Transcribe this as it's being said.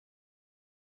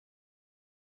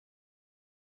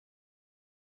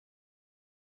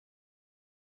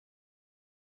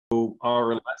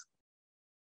our last,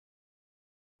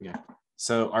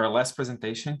 our last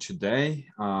presentation today,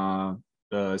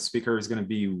 the speaker is going to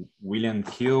be William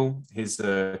Keel. He's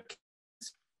a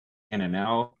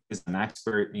NNL, is an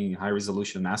expert in high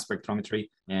resolution mass spectrometry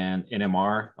and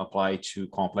NMR applied to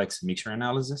complex mixture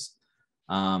analysis.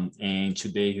 And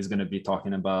today he's going to be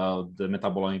talking about the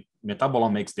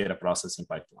metabolomics data processing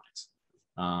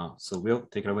pipelines. So Will,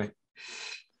 take it away.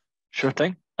 Sure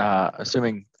thing.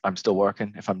 Assuming I'm still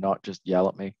working. If I'm not, just yell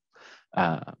at me.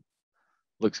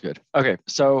 Looks good. Okay,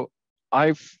 so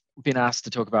I've been asked to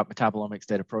talk about metabolomics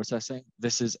data processing.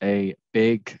 This is a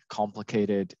big,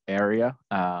 complicated area.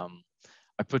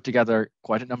 I put together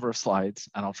quite a number of slides,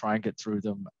 and I'll try and get through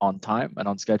them on time and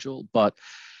on schedule, but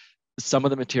some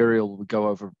of the material we go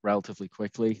over relatively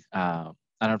quickly. And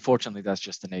unfortunately, that's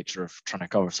just the nature of trying to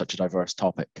cover such a diverse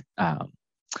topic.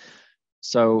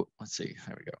 So let's see,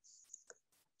 here we go.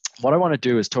 What I want to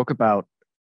do is talk about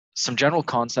some general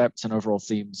concepts and overall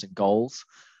themes and goals,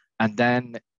 and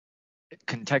then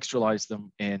contextualize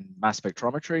them in mass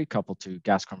spectrometry coupled to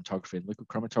gas chromatography and liquid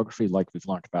chromatography, like we've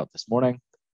learned about this morning,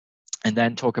 and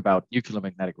then talk about nuclear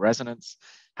magnetic resonance,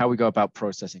 how we go about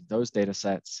processing those data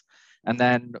sets. And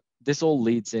then this all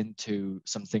leads into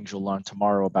some things you'll learn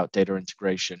tomorrow about data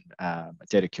integration,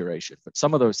 data curation, but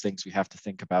some of those things we have to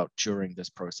think about during this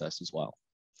process as well.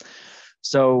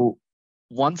 So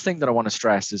one thing that I want to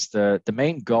stress is the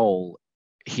main goal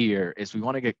here is we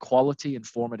want to get quality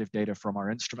informative data from our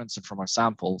instruments and from our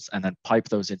samples, and then pipe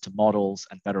those into models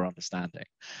and better understanding.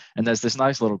 And there's this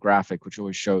nice little graphic which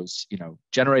always shows, you know,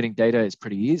 generating data is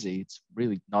pretty easy. It's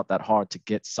really not that hard to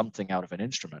get something out of an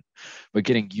instrument, but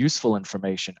getting useful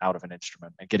information out of an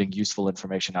instrument and getting useful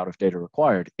information out of data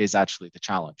required is actually the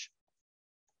challenge.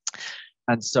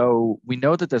 And so we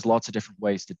know that there's lots of different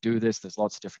ways to do this. There's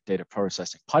lots of different data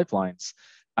processing pipelines,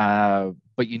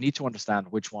 but you need to understand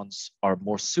which ones are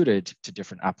more suited to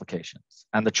different applications.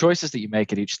 And the choices that you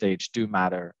make at each stage do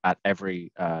matter at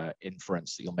every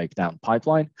inference that you'll make down the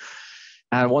pipeline.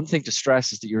 And one thing to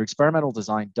stress is that your experimental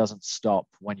design doesn't stop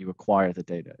when you acquire the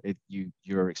data.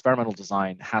 Your experimental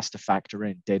design has to factor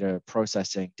in data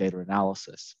processing, data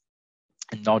analysis,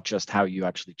 and not just how you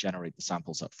actually generate the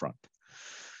samples up front.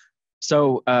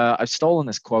 So I've stolen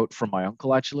this quote from my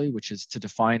uncle, actually, which is to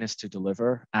define is to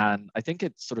deliver. And I think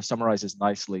it sort of summarizes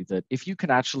nicely that if you can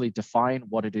actually define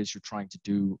what it is you're trying to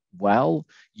do well,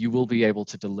 you will be able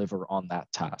to deliver on that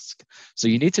task. So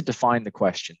you need to define the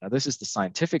question. Now, this is the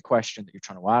scientific question that you're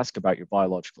trying to ask about your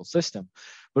biological system,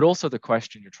 but also the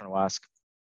question you're trying to ask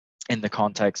in the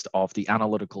context of the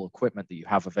analytical equipment that you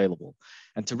have available.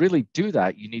 And to really do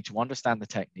that, you need to understand the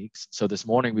techniques. So this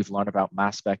morning we've learned about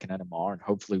mass spec and NMR, and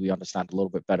hopefully we understand a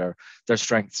little bit better their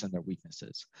strengths and their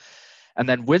weaknesses. And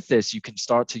then with this, you can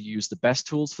start to use the best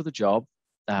tools for the job.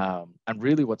 And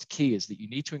really what's key is that you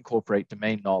need to incorporate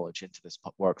domain knowledge into this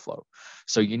workflow.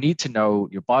 So you need to know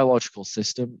your biological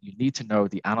system, you need to know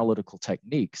the analytical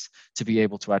techniques to be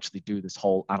able to actually do this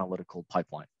whole analytical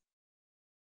pipeline.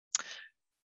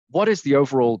 What is the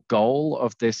overall goal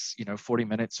of this, 40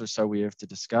 minutes or so we have to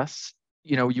discuss?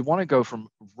 You want to go from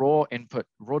raw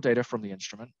data from the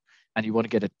instrument, and you want to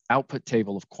get an output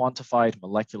table of quantified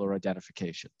molecular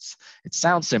identifications. It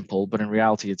sounds simple, but in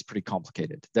reality, it's pretty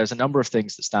complicated. There's a number of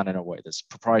things that stand in our way. There's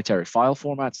proprietary file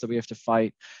formats that we have to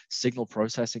fight, signal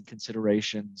processing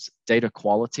considerations, data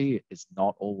quality is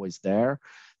not always there,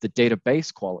 the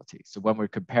database quality. So when we're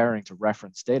comparing to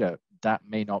reference data, that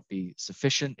may not be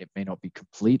sufficient. It may not be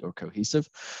complete or cohesive.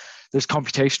 There's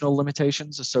computational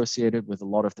limitations associated with a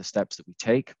lot of the steps that we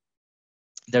take.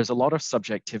 There's a lot of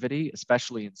subjectivity,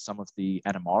 especially in some of the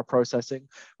NMR processing,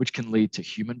 which can lead to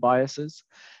human biases.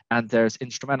 And there's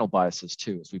instrumental biases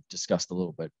too, as we've discussed a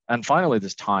little bit. And finally,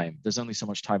 there's time. There's only so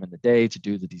much time in the day to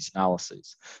do these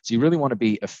analyses. So you really want to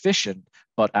be efficient,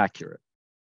 but accurate.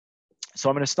 So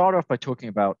I'm going to start off by talking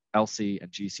about LC and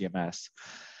GCMS.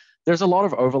 There's a lot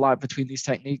of overlap between these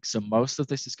techniques. So most of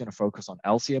this is going to focus on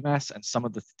LCMS, and some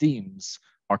of the themes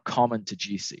are common to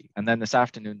GC. And then this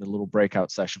afternoon, the little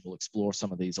breakout session will explore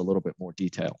some of these a little bit more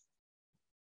detail.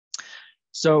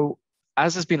 So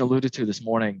as has been alluded to this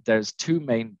morning, there's two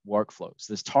main workflows.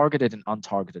 There's targeted and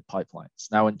untargeted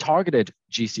pipelines. Now in targeted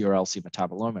GC or LC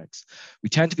metabolomics, we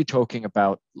tend to be talking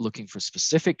about looking for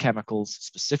specific chemicals,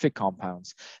 specific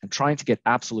compounds, and trying to get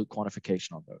absolute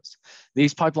quantification on those.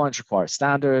 These pipelines require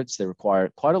standards. They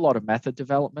require quite a lot of method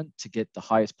development to get the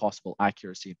highest possible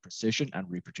accuracy and precision and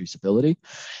reproducibility.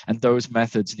 And those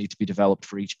methods need to be developed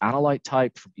for each analyte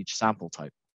type, from each sample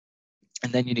type.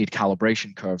 And then you need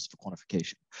calibration curves for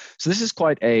quantification. So this is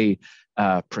quite a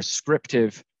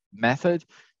prescriptive method.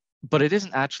 But it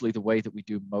isn't actually the way that we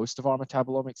do most of our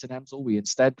metabolomics in EMSL. We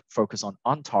instead focus on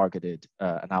untargeted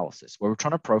analysis, where we're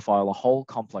trying to profile a whole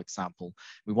complex sample.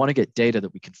 We want to get data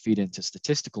that we can feed into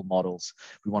statistical models.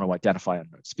 We want to identify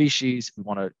unknown species. We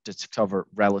want to discover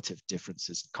relative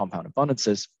differences in compound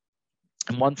abundances.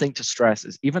 And one thing to stress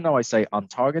is, even though I say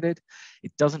untargeted,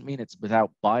 it doesn't mean it's without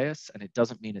bias, and it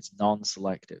doesn't mean it's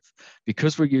non-selective.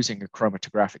 Because we're using a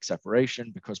chromatographic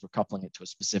separation, because we're coupling it to a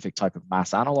specific type of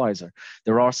mass analyzer,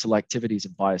 there are selectivities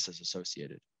and biases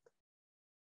associated.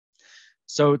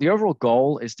 So the overall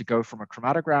goal is to go from a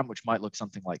chromatogram, which might look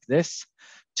something like this,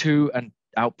 to an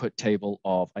output table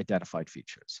of identified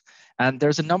features. And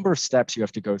there's a number of steps you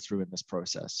have to go through in this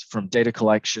process, from data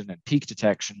collection and peak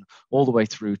detection, all the way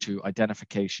through to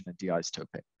identification and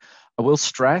de-isotoping. I will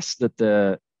stress that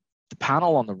the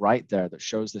panel on the right there that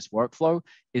shows this workflow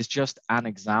is just an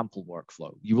example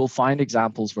workflow. You will find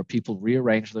examples where people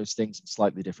rearrange those things in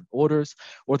slightly different orders,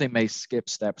 or they may skip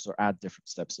steps or add different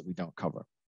steps that we don't cover.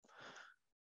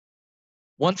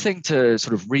 One thing to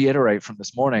sort of reiterate from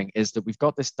this morning is that we've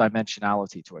got this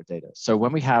dimensionality to our data. So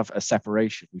when we have a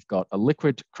separation, we've got a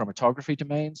liquid chromatography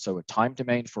domain, so a time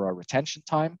domain for our retention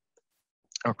time,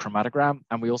 our chromatogram,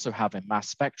 and we also have a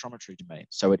mass spectrometry domain.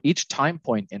 So at each time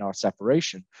point in our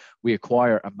separation, we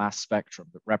acquire a mass spectrum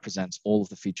that represents all of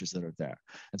the features that are there.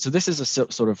 And so this is a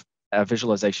sort of a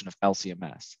visualization of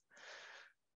LCMS.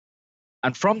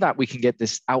 And from that, we can get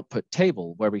this output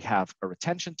table where we have a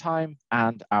retention time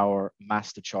and our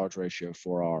mass to charge ratio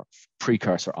for our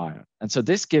precursor ion. And so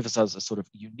this gives us a sort of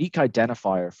unique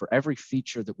identifier for every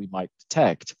feature that we might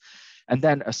detect. And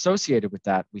then associated with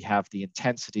that, we have the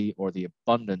intensity or the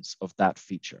abundance of that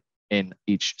feature in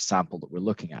each sample that we're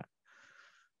looking at.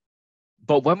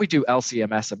 But when we do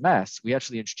LC-MS, we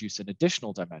actually introduce an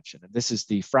additional dimension, and this is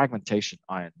the fragmentation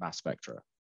ion mass spectra.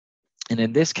 And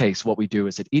in this case, what we do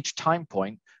is at each time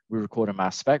point, we record a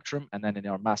mass spectrum, and then in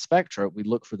our mass spectra, we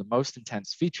look for the most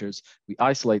intense features, we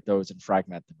isolate those and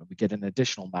fragment them, and we get an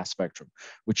additional mass spectrum,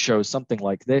 which shows something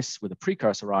like this with a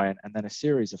precursor ion and then a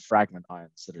series of fragment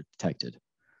ions that are detected.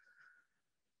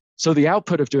 So the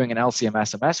output of doing an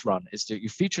LC-MS run is that your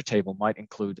feature table might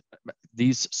include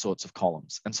these sorts of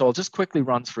columns. And so I'll just quickly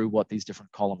run through what these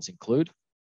different columns include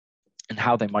and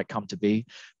how they might come to be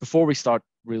before we start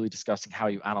really discussing how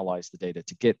you analyze the data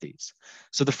to get these.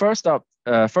 So the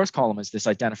first column is this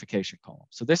identification column.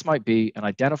 So this might be an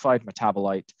identified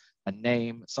metabolite, a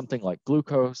name, something like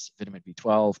glucose, vitamin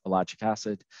B12, ellagic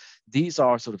acid. These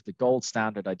are sort of the gold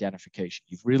standard identification.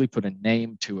 You've really put a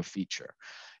name to a feature.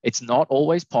 It's not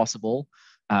always possible.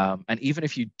 And even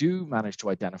if you do manage to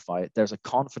identify it, there's a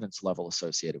confidence level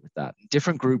associated with that.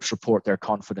 Different groups report their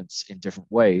confidence in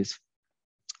different ways.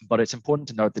 But it's important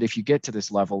to note that if you get to this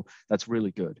level, that's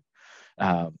really good.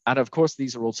 And of course,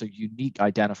 these are also unique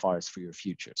identifiers for your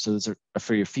future. So those are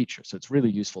for your feature. So it's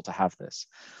really useful to have this.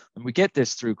 And we get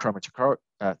this through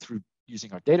through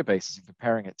using our databases and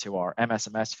comparing it to our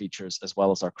MSMS features as well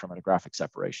as our chromatographic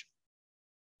separation.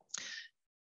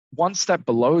 One step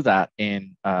below that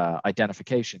in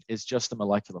identification is just the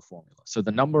molecular formula. So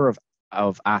the number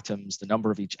of atoms, the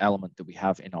number of each element that we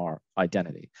have in our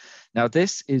identity. Now,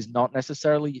 this is not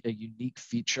necessarily a unique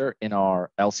feature in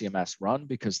our LC-MS run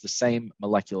because the same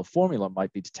molecular formula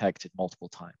might be detected multiple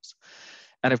times.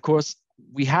 And of course,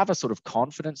 we have a sort of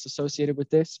confidence associated with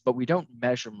this, but we don't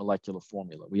measure molecular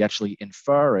formula. We actually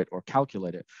infer it or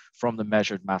calculate it from the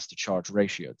measured mass to charge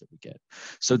ratio that we get.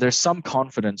 So there's some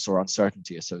confidence or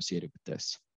uncertainty associated with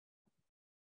this.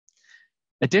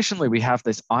 Additionally, we have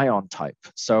this ion type.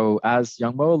 So as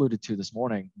Young Mo alluded to this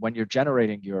morning, when you're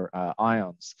generating your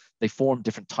ions, they form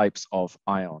different types of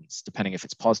ions, depending if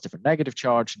it's positive or negative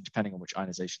charge, and depending on which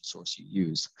ionization source you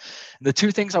use. And the two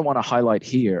things I want to highlight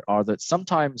here are that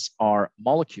sometimes our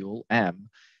molecule, M,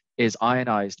 is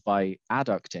ionized by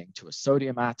adducting to a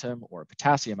sodium atom or a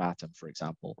potassium atom, for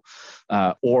example,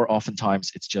 or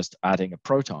oftentimes it's just adding a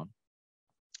proton.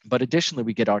 But additionally,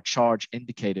 we get our charge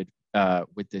indicated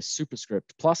with this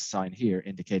superscript plus sign here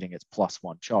indicating it's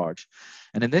 +1 charge.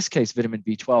 And in this case, vitamin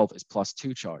B12 is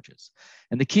 +2 charges.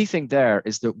 And the key thing there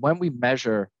is that when we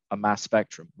measure a mass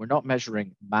spectrum, we're not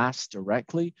measuring mass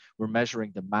directly, we're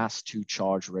measuring the mass to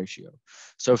charge ratio.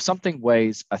 So if something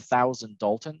weighs 1,000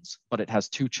 Daltons, but it has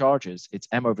 2 charges, its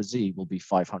M/Z will be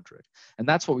 500. And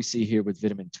that's what we see here with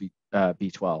vitamin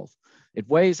B12. It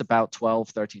weighs about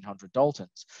 1,300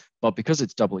 Daltons, but because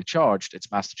it's doubly charged, its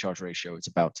mass to charge ratio is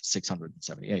about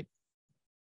 678.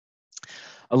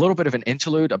 A little bit of an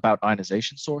interlude about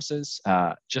ionization sources.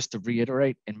 Just to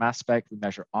reiterate, in mass spec, we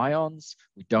measure ions,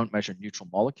 we don't measure neutral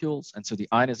molecules. And so the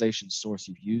ionization source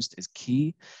you've used is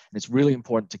key. And it's really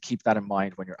important to keep that in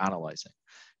mind when you're analyzing.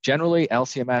 Generally,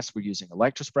 LCMS, we're using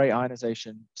electrospray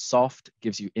ionization. Soft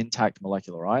gives you intact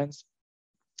molecular ions.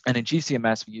 And in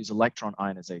GCMS, we use electron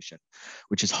ionization,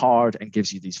 which is hard and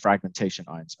gives you these fragmentation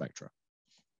ion spectra.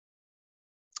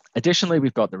 Additionally,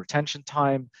 we've got the retention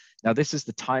time. Now, this is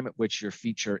the time at which your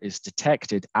feature is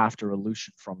detected after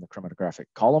elution from the chromatographic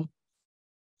column.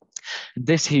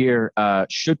 This here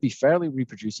should be fairly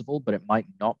reproducible, but it might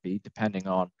not be depending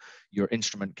on your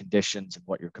instrument conditions and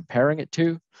what you're comparing it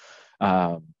to.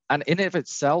 And in and of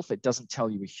itself, it doesn't tell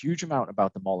you a huge amount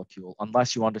about the molecule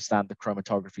unless you understand the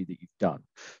chromatography that you've done.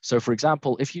 So for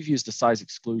example, if you've used a size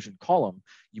exclusion column,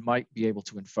 you might be able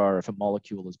to infer if a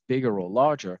molecule is bigger or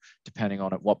larger, depending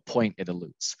on at what point it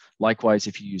elutes. Likewise,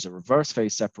 if you use a reverse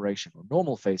phase separation or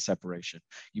normal phase separation,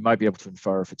 you might be able to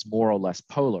infer if it's more or less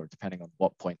polar, depending on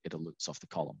what point it elutes off the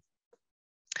column.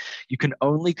 You can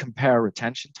only compare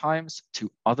retention times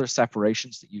to other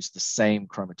separations that use the same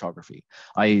chromatography,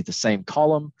 i.e. the same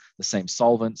column, the same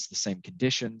solvents, the same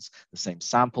conditions, the same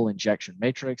sample injection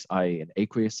matrix, i.e. an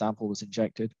aqueous sample was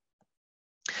injected.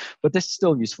 But this is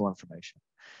still useful information.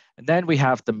 And then we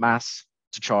have the mass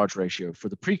to charge ratio for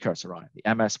the precursor ion, the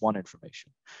MS1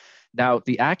 information. Now,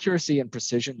 the accuracy and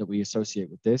precision that we associate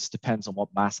with this depends on what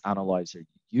mass analyzer you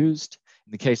used.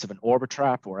 In the case of an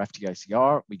Orbitrap or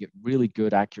FTICR, we get really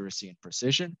good accuracy and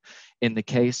precision. In the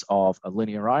case of a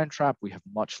linear ion trap, we have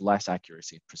much less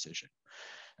accuracy and precision.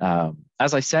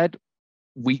 As I said,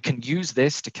 we can use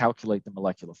this to calculate the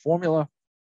molecular formula.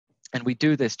 And we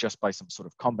do this just by some sort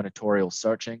of combinatorial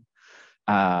searching.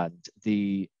 And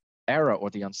the error or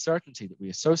the uncertainty that we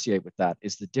associate with that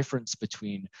is the difference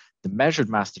between the measured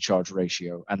mass to charge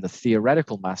ratio and the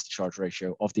theoretical mass to charge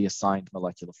ratio of the assigned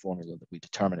molecular formula that we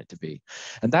determine it to be.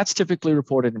 And that's typically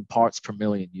reported in parts per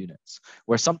million units,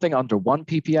 where something under 1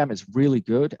 ppm is really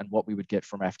good and what we would get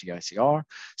from FTICR.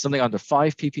 Something under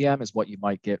 5 ppm is what you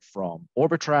might get from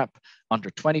Orbitrap,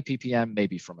 under 20 ppm,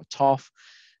 maybe from a TOF.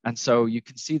 And so you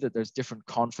can see that there's different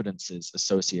confidences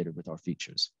associated with our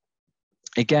features.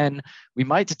 Again, we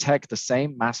might detect the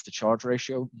same mass to charge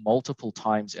ratio multiple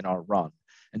times in our run.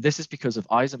 And this is because of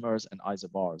isomers and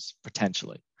isobars,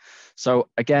 potentially. So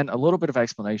again, a little bit of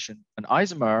explanation. An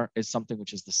isomer is something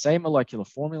which is the same molecular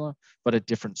formula, but a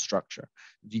different structure.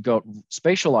 You got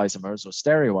spatial isomers or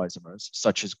stereoisomers,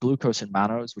 such as glucose and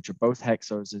mannose, which are both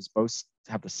hexoses, both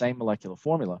have the same molecular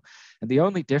formula. And the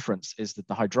only difference is that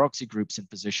the hydroxy groups in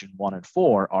position 1 and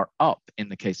 4 are up in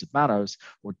the case of mannose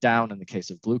or down in the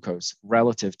case of glucose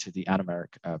relative to the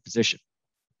anomeric position.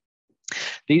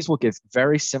 These will give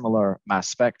very similar mass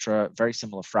spectra, very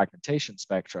similar fragmentation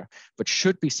spectra, but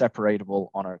should be separatable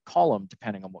on a column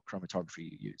depending on what chromatography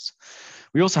you use.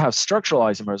 We also have structural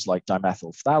isomers like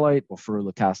dimethyl phthalate or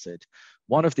ferulic acid.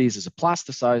 One of these is a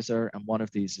plasticizer, and one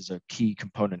of these is a key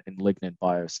component in lignin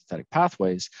biosynthetic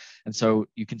pathways. And so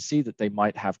you can see that they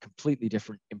might have completely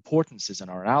different importances in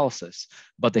our analysis,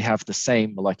 but they have the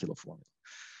same molecular formula.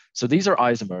 So these are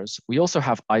isomers. We also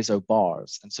have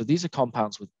isobars. And so these are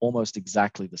compounds with almost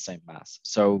exactly the same mass.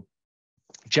 So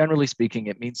generally speaking,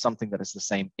 it means something that is the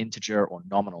same integer or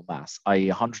nominal mass, i.e.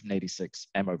 186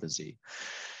 m/z.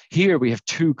 Here we have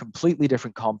two completely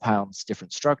different compounds,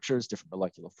 different structures, different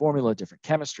molecular formula, different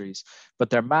chemistries, but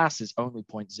their mass is only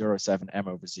 0.07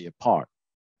 m/z apart.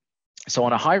 So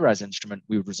on a high-res instrument,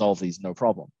 we would resolve these no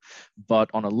problem. But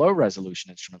on a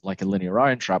low-resolution instrument, like a linear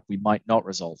ion trap, we might not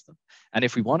resolve them. And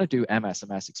if we want to do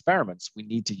MS/MS experiments, we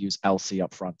need to use LC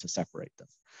up front to separate them.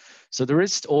 So there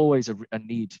is always a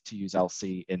need to use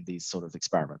LC in these sort of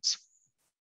experiments.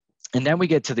 And then we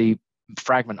get to the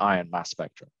fragment ion mass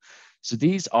spectra. So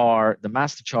these are the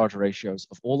mass to charge ratios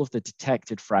of all of the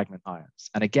detected fragment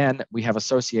ions. And again, we have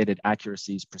associated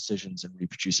accuracies, precisions, and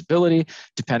reproducibility,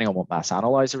 depending on what mass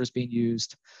analyzer is being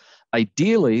used.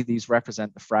 Ideally, these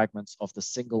represent the fragments of the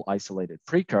single isolated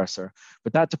precursor,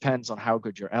 but that depends on how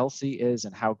good your LC is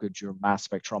and how good your mass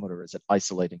spectrometer is at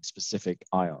isolating specific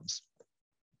ions.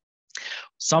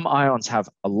 Some ions have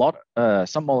a lot,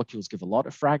 some molecules give a lot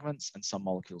of fragments and some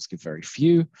molecules give very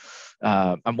few.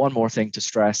 And one more thing to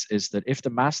stress is that if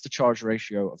the mass to charge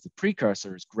ratio of the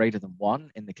precursor is greater than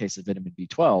 1, in the case of vitamin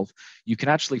B12, you can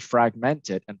actually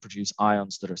fragment it and produce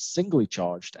ions that are singly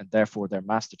charged, and therefore their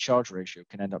mass to charge ratio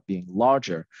can end up being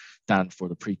larger than for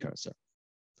the precursor.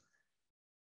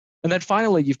 And then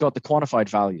finally, you've got the quantified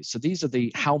values. So these are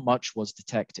the how much was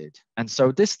detected. And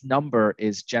so this number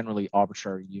is generally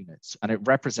arbitrary units. And it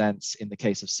represents, in the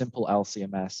case of simple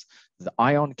LCMS, the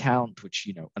ion count, which,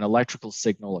 an electrical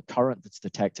signal, a current that's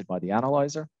detected by the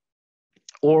analyzer.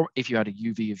 Or if you had a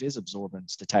UV vis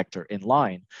absorbance detector in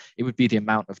line, it would be the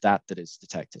amount of that is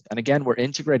detected. And again, we're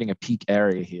integrating a peak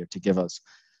area here to give us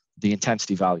the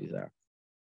intensity value there.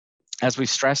 As we've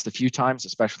stressed a few times,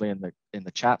 especially in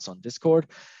the chats on Discord,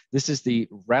 this is the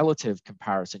relative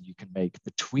comparison you can make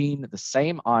between the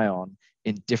same ion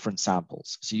in different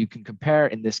samples. So you can compare,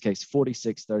 in this case,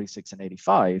 46, 36, and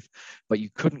 85, but you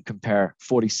couldn't compare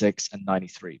 46 and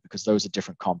 93 because those are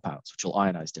different compounds, which will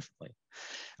ionize differently.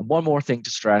 And one more thing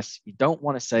to stress, you don't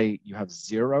want to say you have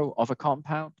 0 of a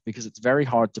compound because it's very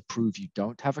hard to prove you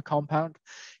don't have a compound.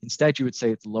 Instead, you would say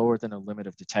it's lower than a limit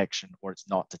of detection or it's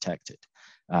not detected.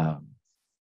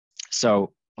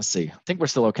 So let's see, I think we're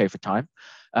still okay for time.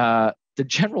 The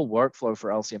general workflow for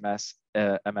LCMS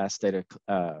MS data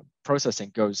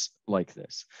processing goes like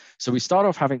this. So we start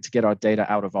off having to get our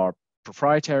data out of our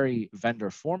proprietary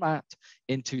vendor format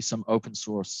into some open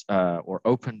source or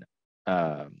open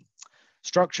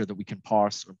structure that we can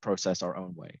parse or process our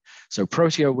own way. So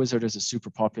ProteoWizard is a super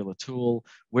popular tool.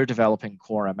 We're developing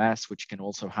Core MS, which can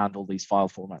also handle these file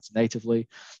formats natively.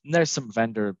 And there's some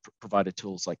vendor provided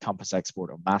tools like Compass Export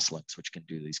or Masslinks, which can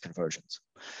do these conversions.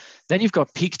 Then you've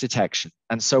got peak detection.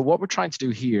 And so what we're trying to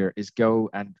do here is go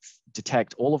and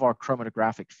detect all of our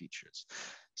chromatographic features.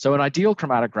 So an ideal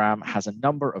chromatogram has a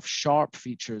number of sharp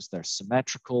features. They're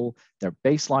symmetrical, they're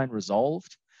baseline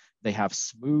resolved. They have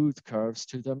smooth curves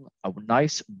to them, a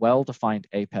nice, well-defined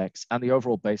apex, and the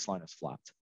overall baseline is flat.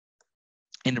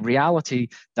 In reality,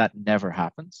 that never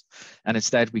happens. And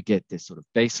instead, we get this sort of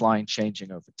baseline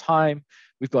changing over time.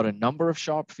 We've got a number of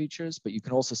sharp features, but you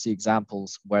can also see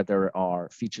examples where there are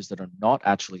features that are not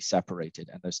actually separated.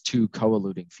 And there's 2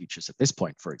 co-eluding features at this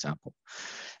point, for example.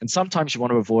 And sometimes you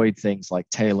want to avoid things like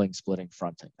tailing, splitting,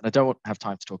 fronting. And I don't have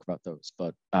time to talk about those.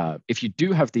 But if you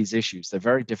do have these issues, they're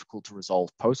very difficult to resolve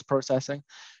post-processing.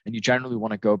 And you generally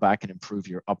want to go back and improve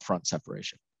your upfront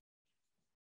separation.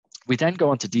 We then go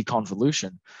on to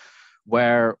deconvolution,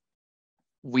 where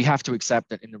we have to accept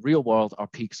that in the real world, our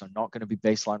peaks are not going to be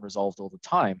baseline resolved all the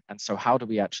time. And so how do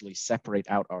we actually separate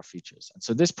out our features? And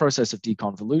so this process of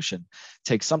deconvolution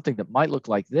takes something that might look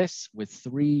like this with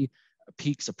 3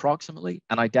 peaks approximately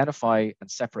and identify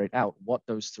and separate out what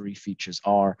those 3 features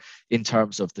are in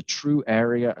terms of the true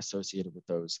area associated with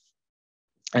those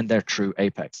and their true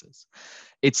apexes.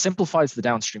 It simplifies the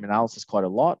downstream analysis quite a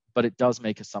lot, but it does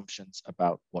make assumptions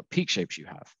about what peak shapes you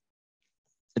have.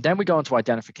 And then we go into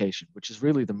identification, which is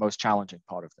really the most challenging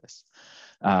part of this.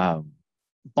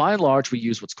 By and large, we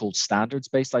use what's called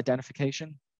standards-based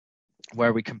identification,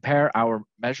 where we compare our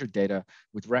measured data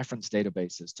with reference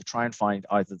databases to try and find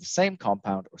either the same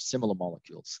compound or similar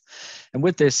molecules. And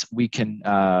with this, we can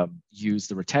use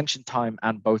the retention time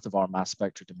and both of our mass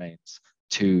spectra domains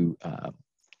to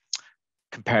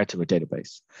compare to a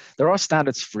database. There are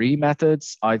standards-free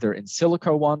methods, either in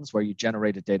silico ones where you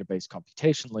generate a database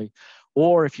computationally,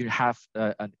 or if you have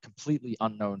a completely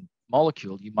unknown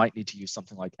molecule, you might need to use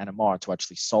something like NMR to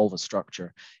actually solve a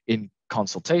structure in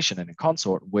consultation and in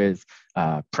consort with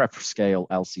prep scale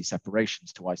LC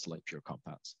separations to isolate pure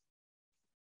compounds.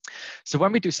 So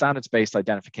when we do standards-based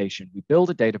identification, we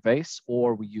build a database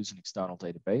or we use an external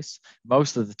database,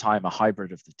 most of the time a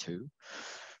hybrid of the 2.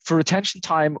 For retention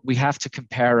time, we have to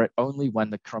compare it only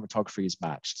when the chromatography is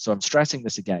matched. So I'm stressing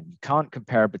this again, you can't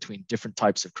compare between different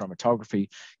types of chromatography.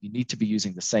 You need to be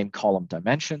using the same column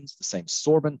dimensions, the same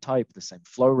sorbent type, the same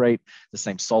flow rate, the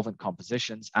same solvent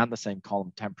compositions, and the same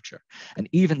column temperature. And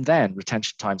even then,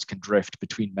 retention times can drift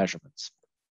between measurements.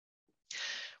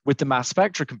 With the mass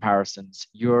spectra comparisons,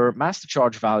 your mass to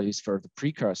charge values for the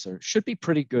precursor should be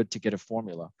pretty good to get a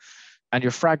formula. And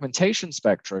your fragmentation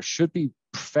spectra should be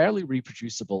fairly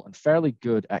reproducible and fairly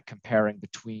good at comparing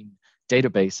between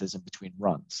databases and between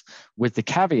runs, with the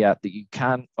caveat that you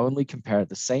can only compare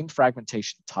the same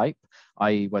fragmentation type,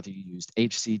 i.e. whether you used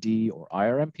HCD or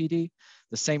IRMPD,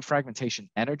 the same fragmentation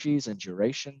energies and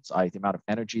durations, i.e. the amount of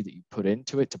energy that you put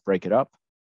into it to break it up,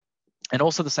 and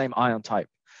also the same ion type.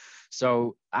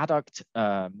 So adduct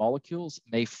molecules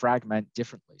may fragment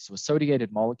differently. So a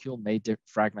sodiated molecule may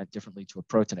fragment differently to a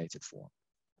protonated form.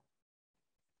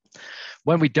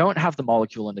 When we don't have the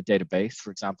molecule in the database, for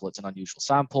example, it's an unusual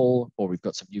sample, or we've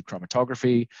got some new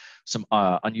chromatography, some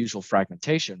unusual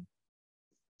fragmentation,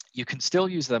 You can still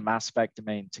use the mass spec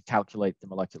domain to calculate the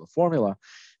molecular formula,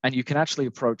 and you can actually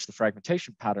approach the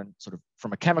fragmentation pattern sort of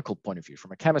from a chemical point of view,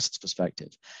 from a chemist's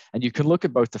perspective. And you can look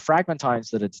at both the fragment ions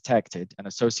that are detected and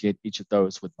associate each of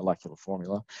those with molecular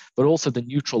formula, but also the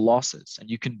neutral losses. And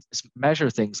you can measure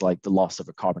things like the loss of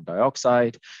a carbon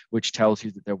dioxide, which tells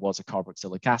you that there was a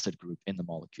carboxylic acid group in the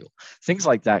molecule. Things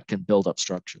like that can build up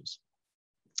structures.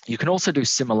 You can also do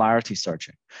similarity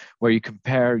searching, where you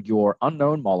compare your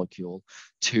unknown molecule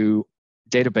to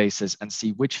databases and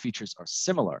see which features are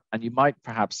similar. And you might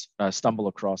perhaps stumble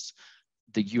across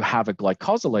that you have a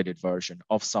glycosylated version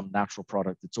of some natural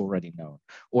product that's already known,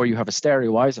 or you have a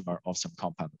stereoisomer of some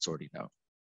compound that's already known.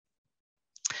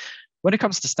 When it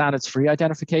comes to standards-free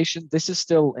identification, this is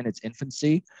still in its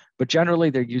infancy, but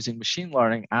generally they're using machine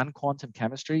learning and quantum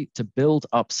chemistry to build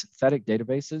up synthetic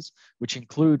databases, which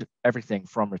include everything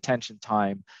from retention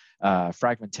time,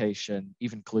 fragmentation,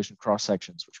 even collision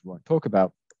cross-sections, which we won't talk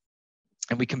about.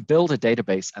 And we can build a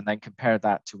database and then compare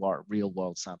that to our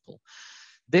real-world sample.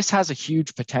 This has a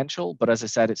huge potential, but as I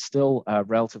said, it's still a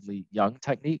relatively young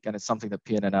technique, and it's something that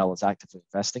PNNL is actively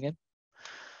investing in.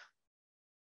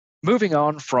 Moving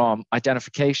on from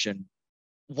identification,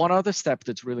 one other step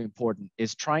that's really important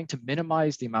is trying to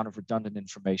minimize the amount of redundant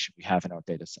information we have in our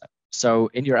data set. So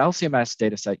in your LCMS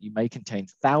data set, you may contain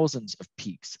thousands of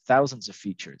peaks, thousands of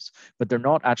features, but they're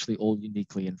not actually all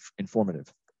uniquely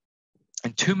informative.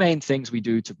 And two main things we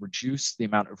do to reduce the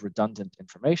amount of redundant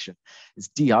information is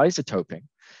de-isotoping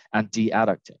and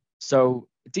de-adducting. So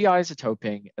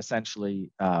de-isotoping,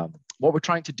 essentially, what we're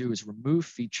trying to do is remove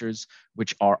features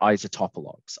which are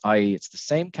isotopologues, i.e. it's the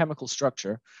same chemical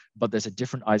structure, but there's a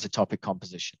different isotopic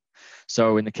composition.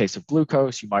 So in the case of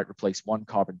glucose, you might replace one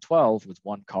carbon-12 with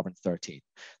one carbon-13.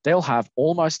 They'll have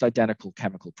almost identical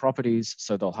chemical properties,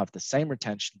 so they'll have the same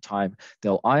retention time,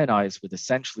 they'll ionize with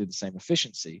essentially the same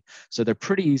efficiency, so they're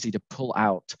pretty easy to pull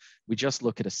out. We just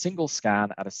look at a single scan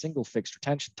at a single fixed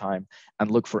retention time and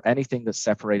look for anything that's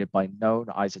separated by known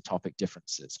isotopic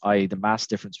differences, i.e. the mass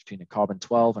difference between a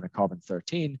carbon-12 and a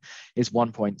carbon-13 is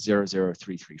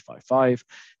 1.003355.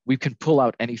 We can pull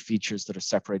out any features that are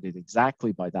separated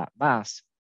exactly by that mass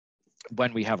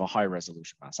when we have a high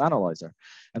resolution mass analyzer.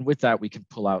 And with that, we can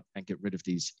pull out and get rid of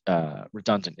these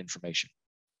redundant information.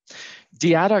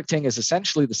 De-adducting is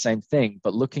essentially the same thing,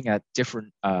 but looking at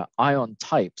different ion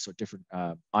types or different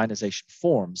ionization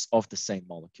forms of the same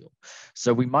molecule.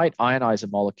 So we might ionize a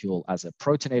molecule as a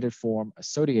protonated form, a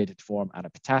sodiated form, and a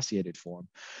potassiated form,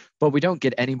 but we don't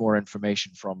get any more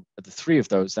information from the three of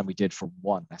those than we did from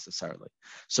one necessarily.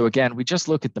 So again, we just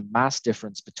look at the mass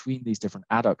difference between these different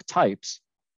adduct types,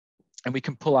 and we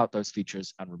can pull out those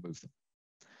features and remove them.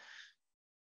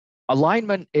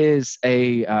 Alignment is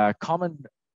a common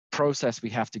process we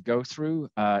have to go through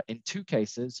in two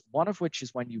cases, one of which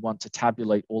is when you want to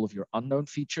tabulate all of your unknown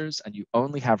features and you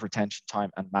only have retention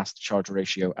time and mass to charge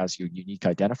ratio as your unique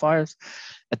identifiers.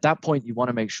 At that point, you want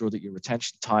to make sure that your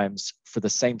retention times for the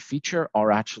same feature are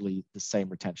actually the same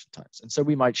retention times. And so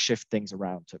we might shift things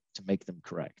around to make them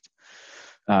correct.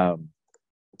 And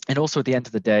also at the end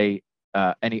of the day,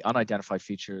 any unidentified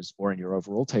features or in your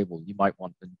overall table, you might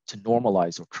want to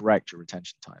normalize or correct your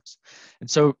retention times. And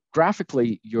so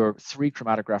graphically, your three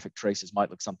chromatographic traces might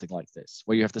look something like this,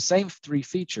 where you have the same three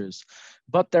features,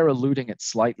 but they're eluting at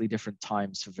slightly different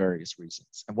times for various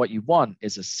reasons. And what you want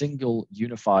is a single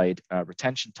unified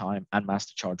retention time and mass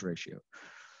to charge ratio.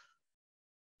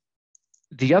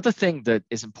 The other thing that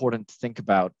is important to think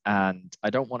about, and I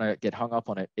don't want to get hung up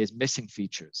on it, is missing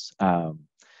features.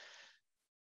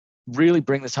 Really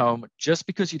bring this home. Just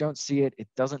because you don't see it, it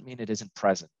doesn't mean it isn't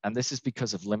present. And this is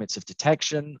because of limits of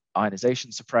detection,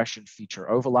 ionization suppression, feature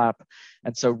overlap.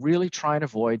 And so really try and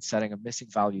avoid setting a missing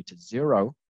value to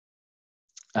 0.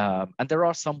 And there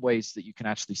are some ways that you can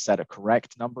actually set a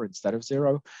correct number instead of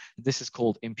 0. This is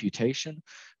called imputation,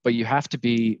 but you have to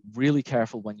be really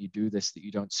careful when you do this that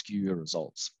you don't skew your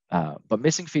results. But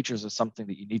missing features are something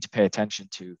that you need to pay attention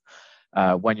to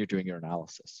when you're doing your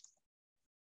analysis.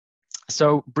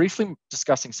 So briefly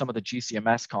discussing some of the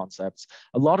GCMS concepts,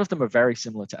 a lot of them are very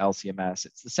similar to LCMS.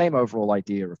 It's the same overall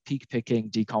idea of peak picking,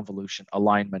 deconvolution,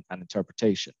 alignment, and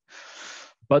interpretation.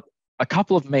 But a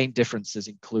couple of main differences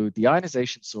include the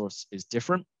ionization source is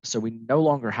different. So we no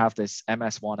longer have this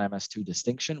MS1, MS2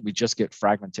 distinction. We just get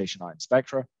fragmentation ion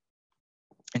spectra.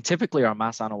 And typically our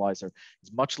mass analyzer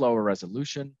is much lower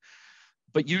resolution,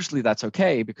 but usually that's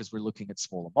okay because we're looking at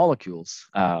smaller molecules.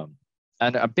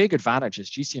 And a big advantage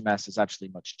is GCMS is actually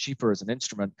much cheaper as an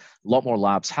instrument. A lot more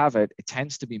labs have it. It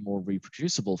tends to be more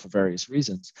reproducible for various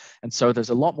reasons. And so there's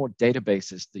a lot more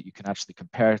databases that you can actually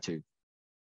compare to.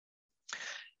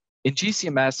 In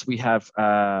GCMS, we have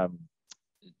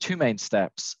two main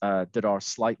steps that are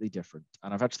slightly different.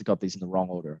 And I've actually got these in the wrong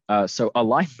order. So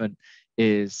alignment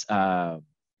is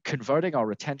converting our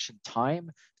retention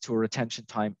time to a retention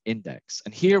time index.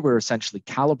 And here we're essentially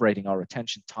calibrating our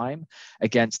retention time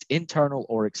against internal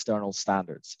or external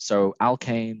standards. So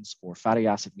alkanes or fatty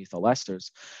acid methyl esters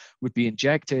would be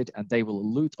injected and they will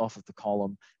elute off of the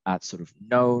column at sort of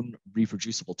known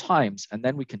reproducible times. And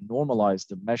then we can normalize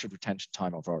the measured retention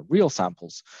time of our real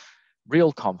samples,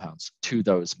 real compounds, to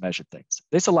those measured things.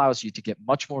 This allows you to get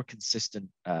much more consistent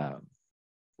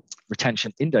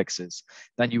retention indexes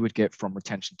than you would get from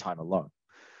retention time alone.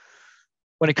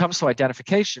 When it comes to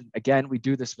identification, again, we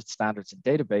do this with standards and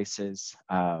databases.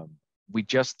 We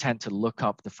just tend to look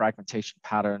up the fragmentation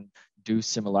pattern, do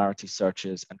similarity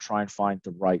searches, and try and find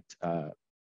the right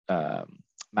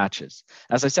matches.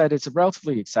 As I said, it's a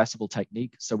relatively accessible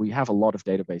technique, so we have a lot of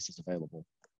databases available.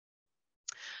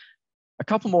 A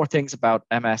couple more things about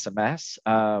MSMS.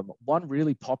 One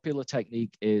really popular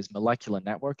technique is molecular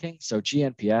networking. So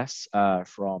GNPS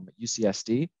from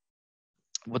UCSD.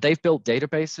 Well, they've built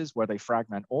databases where they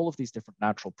fragment all of these different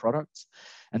natural products.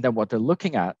 And then what they're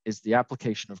looking at is the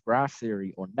application of graph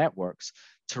theory or networks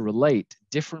to relate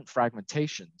different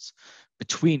fragmentations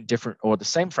between different, or the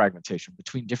same fragmentation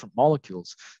between different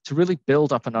molecules, to really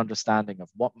build up an understanding of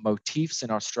what motifs in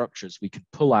our structures we can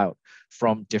pull out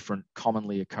from different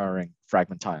commonly occurring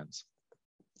fragmentions.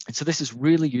 And so this is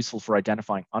really useful for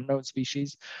identifying unknown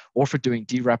species or for doing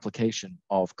dereplication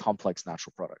of complex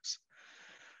natural products.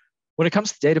 When it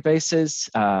comes to databases,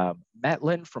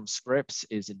 Metlin from Scripps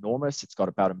is enormous. It's got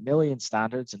about 1 million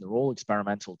standards and they're all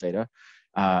experimental data.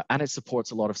 And it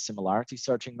supports a lot of similarity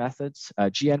searching methods.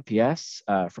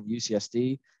 GNPS from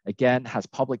UCSD, again, has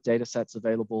public data sets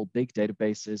available, big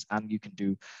databases, and you can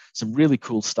do some really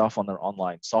cool stuff on their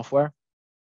online software.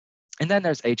 And then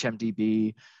there's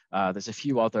HMDB. There's a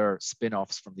few other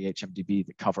spin-offs from the HMDB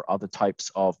that cover other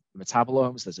types of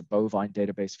metabolomes. There's a bovine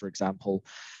database, for example.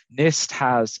 NIST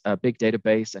has a big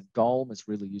database, and GALM is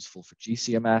really useful for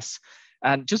GCMS.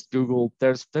 And just Google,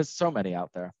 there's so many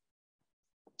out there.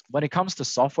 When it comes to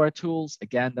software tools,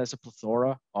 again, there's a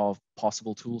plethora of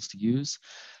possible tools to use.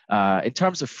 In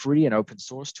terms of free and open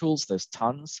source tools, there's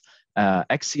tons.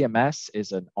 XCMS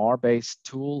is an R-based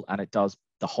tool, and it does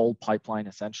the whole pipeline,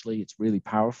 essentially. It's really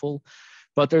powerful.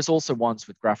 But there's also ones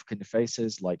with graphic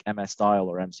interfaces like MSDial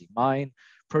or MZMine.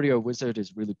 ProteoWizard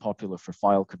is really popular for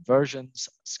file conversions.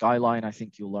 Skyline, I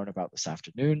think you'll learn about this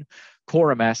afternoon.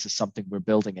 CoreMS is something we're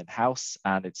building in-house,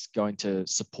 and it's going to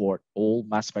support all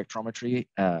mass spectrometry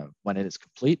when it is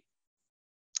complete.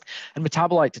 And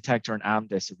Metabolite Detector and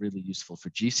AMDIS are really useful for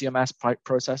GCMS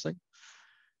processing.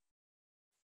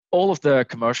 All of the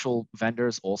commercial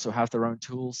vendors also have their own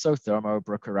tools. So Thermo,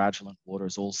 Brooker, Agilent,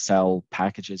 Waters all sell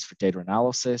packages for data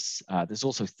analysis. There's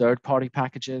also third-party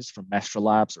packages from Mestra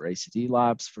Labs or ACD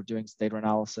Labs for doing data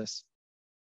analysis.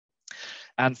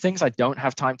 And things I don't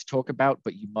have time to talk about,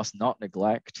 but you must not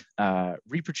neglect,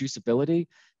 reproducibility.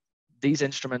 These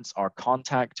instruments are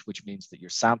contact, which means that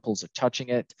your samples are touching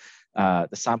it. The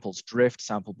samples drift,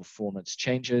 sample performance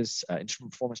changes,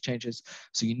 instrument performance changes.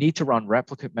 So you need to run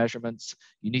replicate measurements.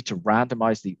 You need to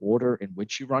randomize the order in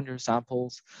which you run your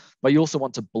samples, but you also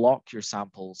want to block your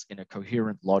samples in a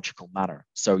coherent, logical manner.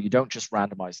 So you don't just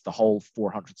randomize the whole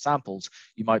 400 samples,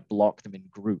 you might block them in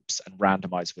groups and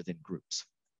randomize within groups.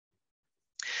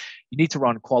 You need to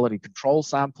run quality control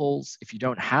samples. If you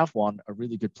don't have one, a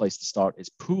really good place to start is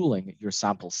pooling your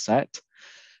sample set.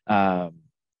 And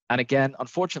again,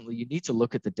 unfortunately, you need to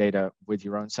look at the data with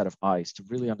your own set of eyes to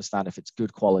really understand if it's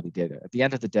good quality data. At the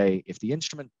end of the day, if the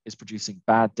instrument is producing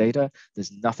bad data,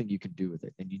 there's nothing you can do with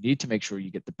it. And you need to make sure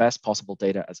you get the best possible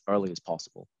data as early as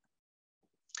possible.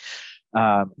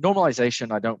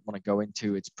 Normalization, I don't want to go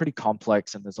into. It's pretty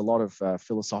complex, and there's a lot of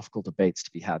philosophical debates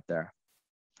to be had there.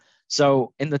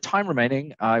 So in the time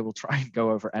remaining, I will try and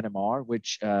go over NMR,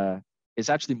 which is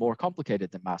actually more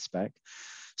complicated than mass spec.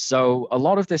 So a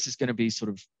lot of this is going to be sort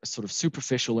of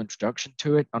superficial introduction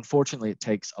to it. Unfortunately, it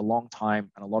takes a long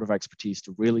time and a lot of expertise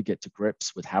to really get to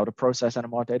grips with how to process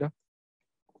NMR data.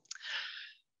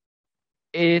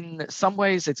 In some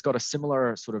ways, it's got a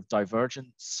similar sort of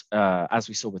divergence as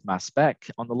we saw with mass spec.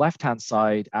 On the left-hand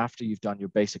side, after you've done your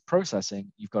basic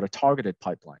processing, you've got a targeted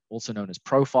pipeline, also known as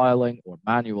profiling or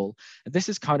manual. And this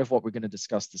is kind of what we're going to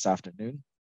discuss this afternoon.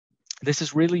 This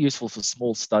is really useful for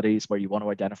small studies where you want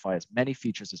to identify as many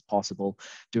features as possible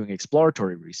doing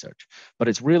exploratory research, but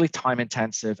it's really time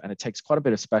intensive and it takes quite a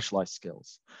bit of specialized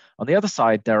skills. On the other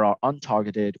side, there are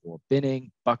untargeted or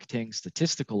binning, bucketing,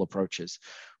 statistical approaches,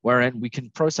 wherein we can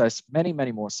process many,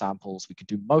 many more samples. We can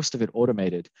do most of it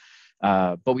automated,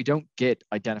 but we don't get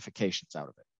identifications out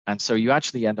of it. And so you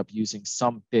actually end up using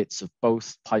some bits of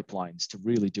both pipelines to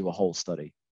really do a whole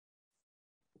study.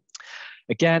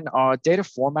 Again, our data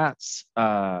formats,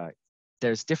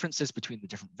 there's differences between the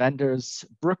different vendors.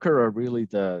 Bruker are really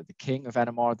the king of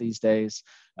NMR these days.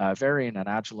 Varian and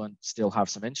Agilent still have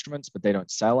some instruments, but they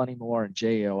don't sell anymore. And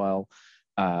JEOL,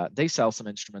 they sell some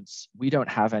instruments. We don't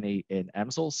have any in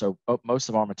EMSL, so most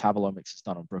of our metabolomics is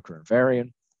done on Bruker and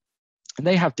Varian. And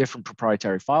they have different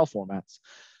proprietary file formats.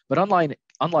 But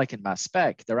unlike in mass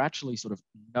spec, they're actually sort of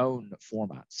known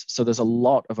formats. So there's a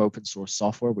lot of open source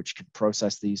software which can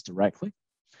process these directly.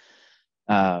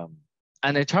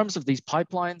 And in terms of these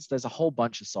pipelines, there's a whole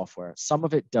bunch of software. Some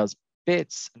of it does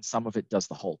bits and some of it does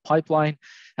the whole pipeline.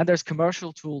 And there's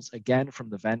commercial tools, again, from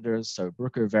the vendors. So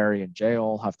Bruker, Varian,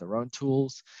 JEOL have their own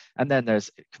tools. And then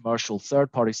there's commercial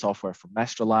third-party software from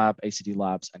Mestra Lab, ACD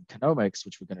Labs, and Conomics,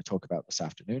 which we're going to talk about this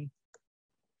afternoon,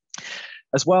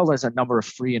 as well as a number of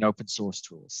free and open source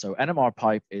tools. So NMR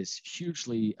Pipe is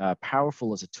hugely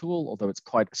powerful as a tool, although it's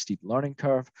quite a steep learning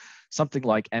curve. Something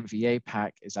like MVA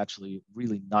Pack is actually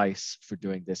really nice for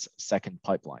doing this second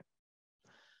pipeline.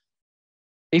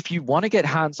 If you want to get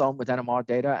hands-on with NMR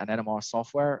data and NMR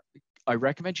software, I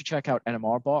recommend you check out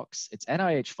NMR Box. It's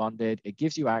NIH funded. It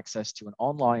gives you access to an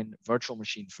online virtual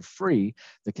machine for free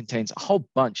that contains a whole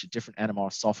bunch of different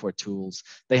NMR software tools.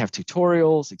 They have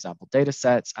tutorials, example data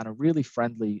sets, and a really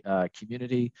friendly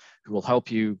community who will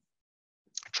help you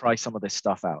try some of this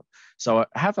stuff out. So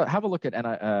have a look at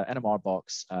NMR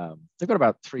Box. They've got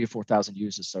about 3,000 or 4,000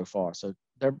 users so far, so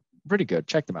they're pretty good.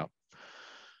 Check them out.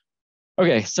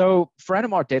 Okay, so for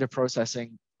NMR data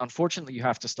processing, unfortunately, you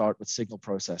have to start with signal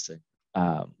processing.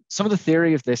 Some of the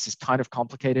theory of this is kind of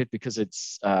complicated because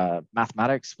it's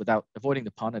mathematics. Without avoiding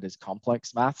the pun, it is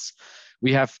complex maths.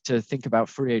 We have to think about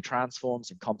Fourier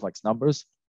transforms and complex numbers.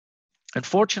 And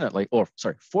fortunately,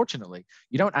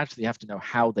 you don't actually have to know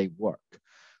how they work.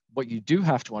 What you do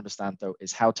have to understand, though,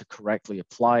 is how to correctly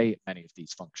apply many of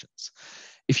these functions.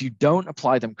 If you don't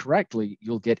apply them correctly,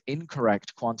 you'll get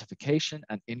incorrect quantification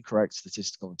and incorrect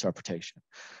statistical interpretation.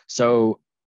 So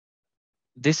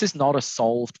this is not a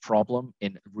solved problem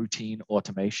in routine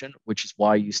automation, which is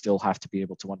why you still have to be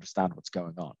able to understand what's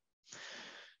going on.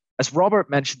 As Robert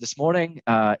mentioned this morning,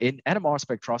 in NMR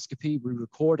spectroscopy, we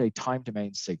record a time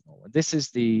domain signal. And this is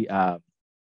the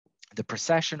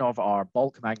precession of our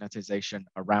bulk magnetization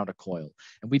around a coil.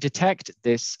 And we detect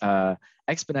this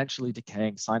exponentially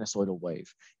decaying sinusoidal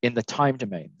wave in the time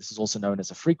domain. This is also known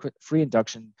as a free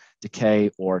induction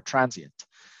decay or transient.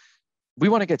 We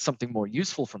want to get something more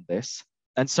useful from this.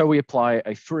 And so we apply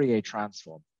a Fourier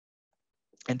transform.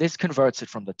 And this converts it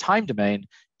from the time domain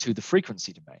to the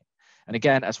frequency domain. And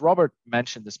again, as Robert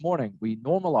mentioned this morning, we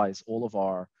normalize all of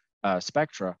our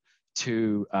spectra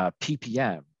to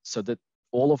ppm so that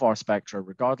all of our spectra,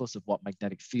 regardless of what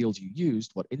magnetic field you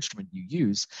used, what instrument you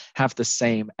use, have the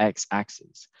same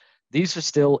x-axis. These are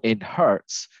still in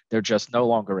hertz. They're just no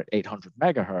longer at 800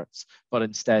 megahertz, but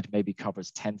instead maybe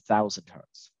covers 10,000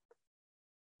 hertz.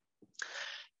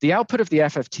 The output of the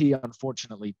FFT,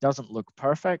 unfortunately, doesn't look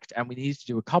perfect, and we need to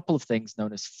do a couple of things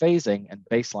known as phasing and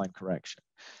baseline correction.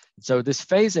 So this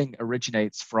phasing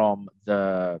originates from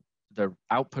the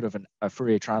output of a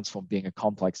Fourier transform being a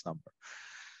complex number.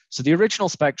 So the original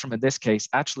spectrum in this case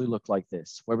actually looked like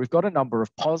this, where we've got a number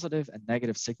of positive and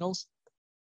negative signals,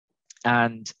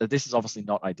 and this is obviously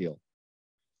not ideal.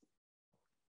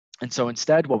 And so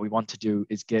instead, what we want to do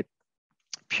is get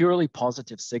purely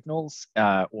positive signals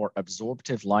or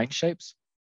absorptive line shapes.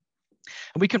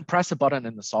 And we can press a button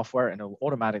in the software and it'll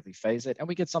automatically phase it, and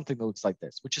we get something that looks like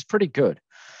this, which is pretty good.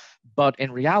 But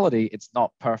in reality, it's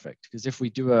not perfect, because if we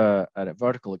do a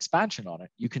vertical expansion on it,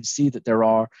 you can see that there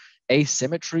are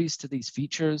asymmetries to these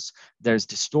features. There's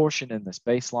distortion in this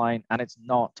baseline, and it's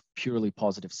not purely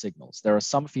positive signals. There are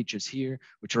some features here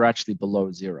which are actually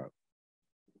below zero.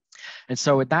 And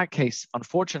so in that case,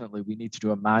 unfortunately, we need to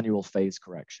do a manual phase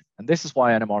correction. And this is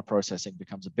why NMR processing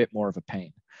becomes a bit more of a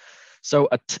pain. So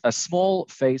a small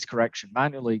phase correction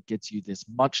manually gets you this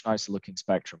much nicer looking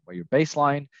spectrum where your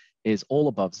baseline is all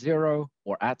above zero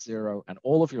or at zero, and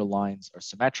all of your lines are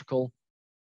symmetrical.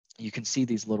 You can see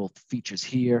these little features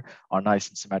here are nice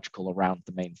and symmetrical around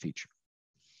the main feature.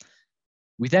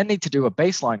 We then need to do a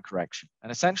baseline correction.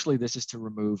 And essentially, this is to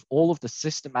remove all of the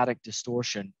systematic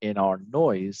distortion in our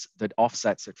noise that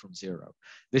offsets it from zero.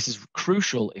 This is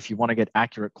crucial if you want to get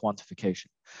accurate quantification.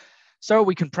 So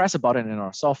we can press a button in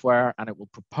our software and it will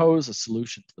propose a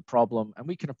solution to the problem, and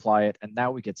we can apply it. And now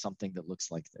we get something that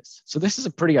looks like this. So this is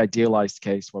a pretty idealized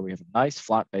case where we have a nice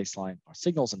flat baseline. Our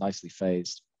signals are nicely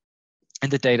phased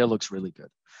and the data looks really good.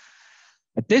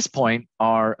 At this point,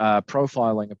 our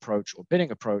profiling approach or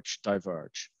binning approach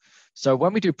diverge. So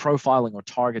when we do profiling or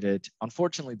targeted,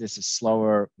 unfortunately, this is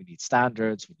slower. We need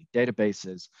standards, we need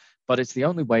databases, but it's the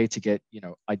only way to get,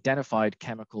 identified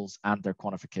chemicals and their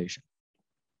quantification.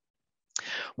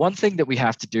 One thing that we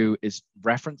have to do is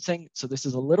referencing. So this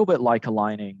is a little bit like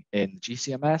aligning in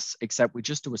GCMS, except we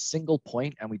just do a single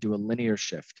point and we do a linear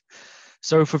shift.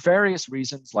 So for various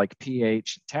reasons like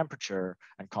pH, temperature,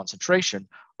 and concentration,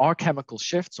 our chemical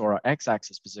shifts or our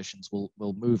x-axis positions will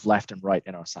move left and right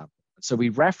in our sample. So we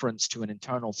reference to an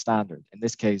internal standard, in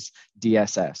this case,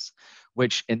 DSS,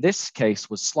 which in this case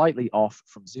was slightly off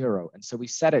from 0. And so we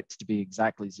set it to be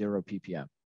exactly 0 ppm.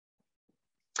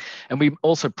 And we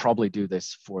also probably do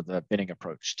this for the binning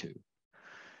approach too.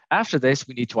 After this,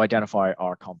 we need to identify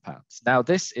our compounds. Now,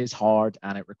 this is hard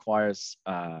and it requires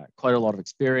quite a lot of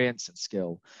experience and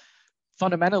skill.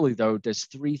 Fundamentally, though, there's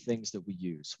 3 things that we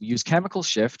use. We use chemical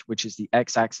shift, which is the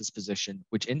x-axis position,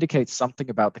 which indicates something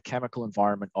about the chemical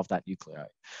environment of that nuclei.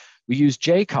 We use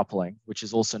J coupling, which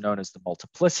is also known as the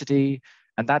multiplicity,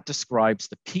 and that describes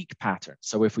the peak pattern.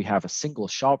 So if we have a single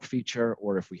sharp feature,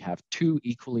 or if we have 2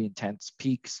 equally intense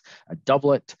peaks, a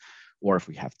doublet, or if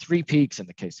we have 3 peaks in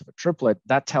the case of a triplet,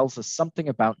 that tells us something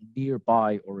about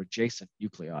nearby or adjacent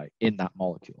nuclei in that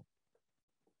molecule.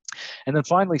 And then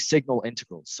finally, signal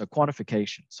integrals, so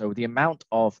quantification. So the amount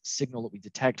of signal that we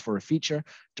detect for a feature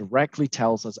directly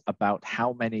tells us about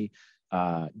how many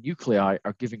nuclei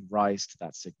are giving rise to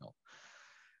that signal.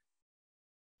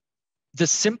 The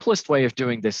simplest way of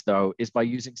doing this, though, is by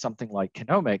using something like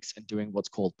Kenomics and doing what's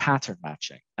called pattern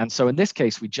matching. And so in this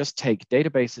case, we just take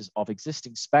databases of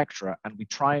existing spectra and we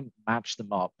try and match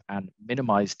them up and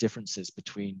minimize differences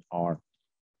between our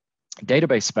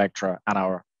database spectra and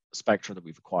our spectra that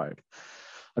we've acquired.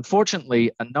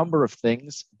 Unfortunately, a number of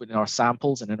things in our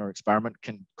samples and in our experiment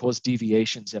can cause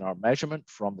deviations in our measurement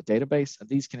from the database. And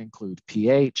these can include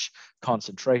pH,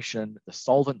 concentration, the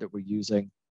solvent that we're using,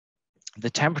 the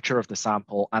temperature of the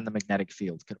sample, and the magnetic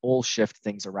field can all shift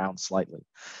things around slightly.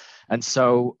 And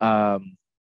so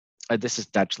this is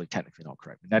actually technically not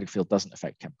correct. Magnetic field doesn't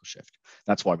affect chemical shift.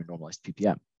 That's why we normalized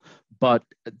ppm. But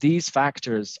these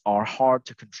factors are hard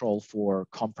to control for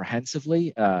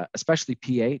comprehensively, especially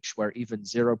pH, where even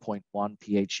 0.1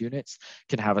 pH units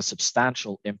can have a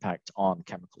substantial impact on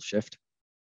chemical shift.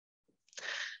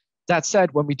 That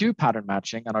said, when we do pattern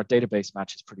matching and our database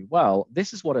matches pretty well,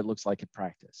 this is what it looks like in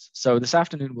practice. So this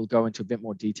afternoon, we'll go into a bit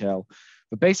more detail.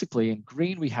 But basically, in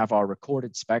green, we have our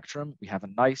recorded spectrum. We have a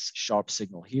nice sharp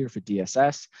signal here for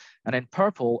DSS. And in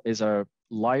purple is a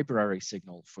library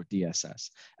signal for DSS.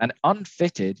 And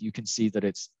unfitted, you can see that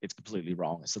it's completely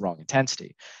wrong. It's the wrong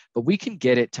intensity. But we can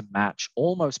get it to match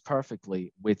almost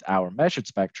perfectly with our measured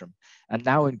spectrum. And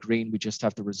now in green, we just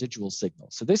have the residual signal.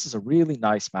 So this is a really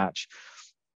nice match.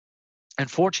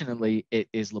 Unfortunately, it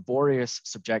is laborious,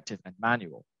 subjective, and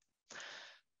manual.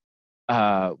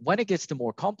 When it gets to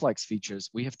more complex features,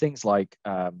 we have things like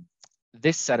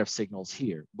this set of signals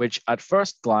here, which at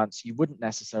first glance, you wouldn't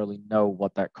necessarily know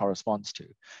what that corresponds to.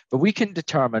 But we can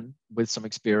determine with some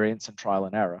experience and trial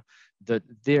and error that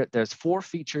there's 4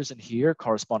 features in here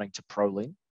corresponding to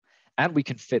proline, and we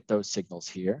can fit those signals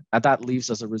here. And that leaves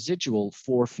us a residual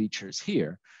 4 features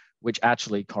here, which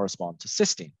actually correspond to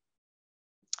cysteine.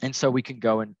 And so we can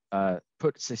go and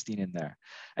put cysteine in there.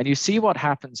 And you see what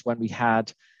happens when we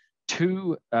had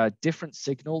 2 different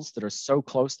signals that are so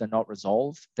close they're not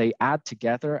resolved. They add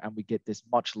together and we get this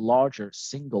much larger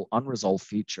single unresolved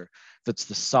feature that's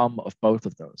the sum of both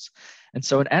of those. And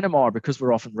so in NMR, because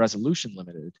we're often resolution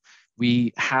limited,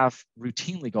 we have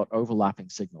routinely got overlapping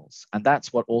signals. And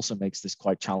that's what also makes this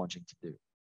quite challenging to do.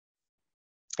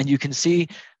 And you can see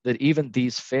that even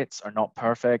these fits are not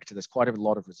perfect. There's quite a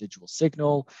lot of residual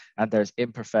signal, and there's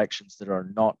imperfections that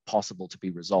are not possible to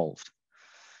be resolved.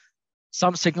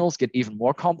 Some signals get even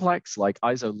more complex, like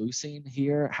isoleucine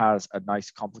here has a nice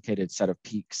complicated set of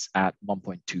peaks at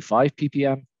 1.25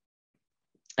 ppm.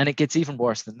 And it gets even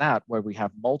worse than that, where we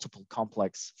have multiple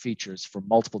complex features for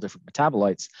multiple different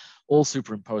metabolites, all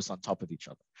superimposed on top of each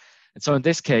other. And so in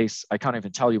this case, I can't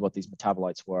even tell you what these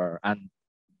metabolites were. And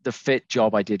the fit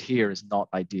job I did here is not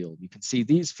ideal. You can see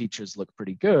these features look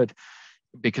pretty good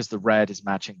because the red is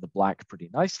matching the black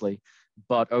pretty nicely.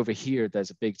 But over here,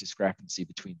 there's a big discrepancy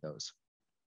between those.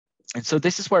 And so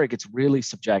this is where it gets really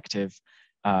subjective.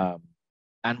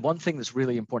 And one thing that's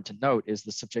really important to note is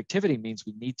the subjectivity means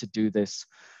we need to do this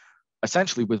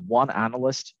essentially with one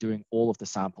analyst doing all of the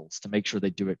samples to make sure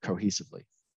they do it cohesively.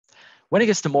 When it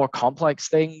gets to more complex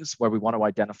things, where we want to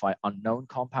identify unknown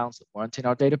compounds that weren't in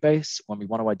our database, when we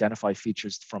want to identify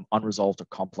features from unresolved or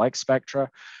complex spectra,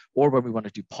 or when we want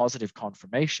to do positive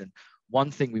confirmation, one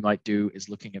thing we might do is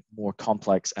looking at more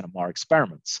complex NMR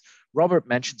experiments. Robert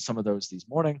mentioned some of those this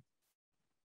morning.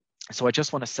 So I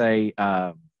just want to say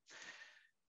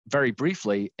very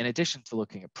briefly, in addition to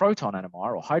looking at proton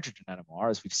NMR or hydrogen NMR,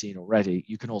 as we've seen already,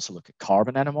 you can also look at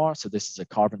carbon NMR. So this is a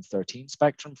carbon-13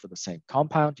 spectrum for the same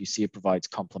compound. You see it provides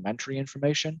complementary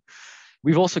information.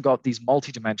 We've also got these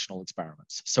multidimensional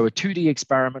experiments. So a 2D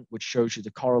experiment, which shows you the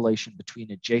correlation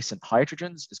between adjacent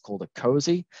hydrogens, is called a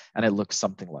COSY, and it looks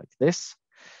something like this.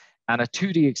 And a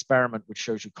 2D experiment, which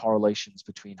shows you correlations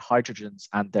between hydrogens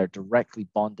and their directly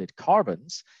bonded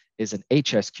carbons, is an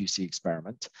HSQC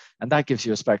experiment. And that gives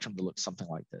you a spectrum that looks something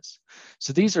like this.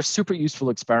 So these are super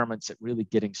useful experiments at really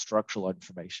getting structural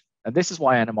information. And this is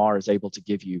why NMR is able to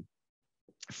give you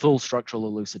full structural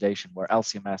elucidation, where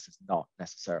LCMS is not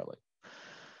necessarily.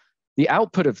 The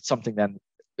output of something then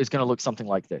is going to look something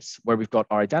like this, where we've got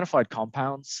our identified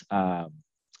compounds,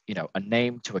 you know, a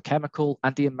name to a chemical,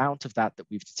 and the amount of that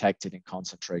we've detected in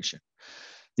concentration.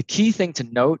 The key thing to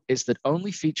note is that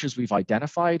only features we've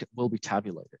identified will be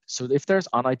tabulated. So if there's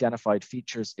unidentified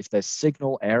features, if there's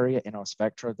signal area in our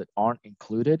spectra that aren't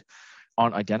included,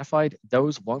 aren't identified,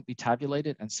 those won't be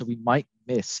tabulated. And so we might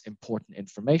miss important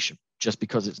information just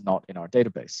because it's not in our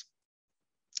database.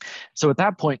 So at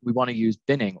that point, we want to use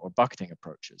binning or bucketing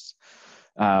approaches.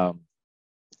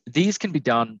 These can be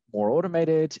done more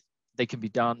automated. They can be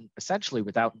done essentially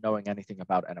without knowing anything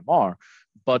about NMR.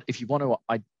 But if you want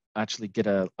to actually get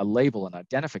a label and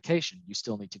identification, you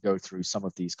still need to go through some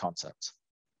of these concepts.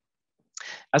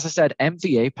 As I said,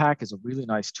 MVAPAC is a really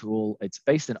nice tool. It's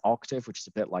based in Octave, which is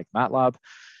a bit like MATLAB.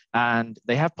 And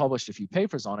they have published a few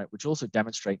papers on it, which also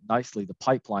demonstrate nicely the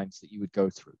pipelines that you would go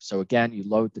through. So again, you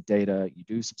load the data, you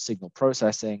do some signal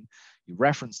processing, you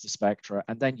reference the spectra,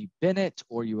 and then you bin it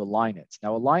or you align it.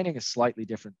 Now, aligning is slightly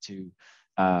different to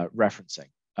referencing.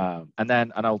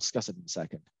 And I'll discuss it in a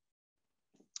second.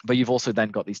 But you've also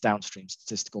then got these downstream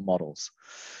statistical models.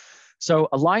 So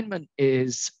alignment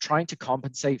is trying to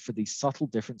compensate for these subtle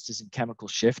differences in chemical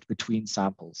shift between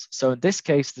samples. So in this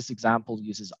case, this example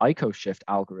uses ICO shift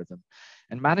algorithm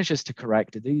and manages to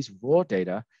correct these raw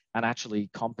data and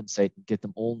actually compensate and get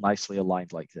them all nicely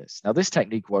aligned like this. Now, this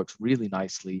technique works really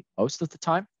nicely most of the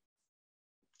time.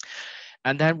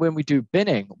 And then when we do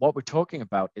binning, what we're talking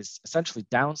about is essentially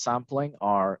downsampling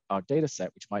our data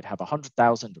set, which might have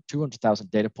 100,000 or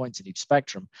 200,000 data points in each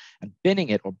spectrum, and binning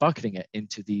it or bucketing it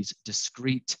into these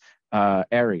discrete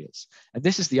areas. And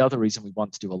this is the other reason we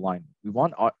want to do alignment. We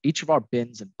want each of our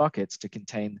bins and buckets to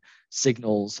contain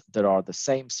signals that are the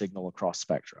same signal across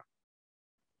spectra.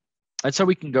 And so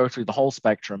we can go through the whole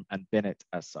spectrum and bin it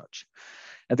as such.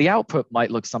 And the output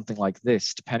might look something like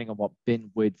this, depending on what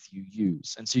bin width you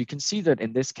use. And so you can see that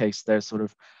in this case, there's sort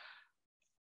of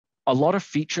a lot of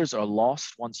features are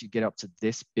lost once you get up to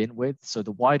this bin width. So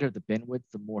the wider the bin width,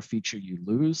 the more feature you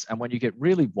lose. And when you get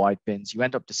really wide bins, you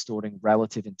end up distorting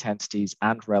relative intensities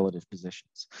and relative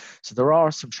positions. So there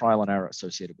are some trial and error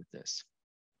associated with this.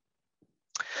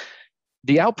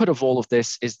 The output of all of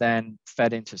this is then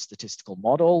fed into a statistical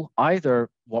model, either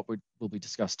what will be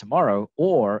discussed tomorrow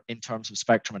or in terms of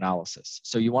spectrum analysis.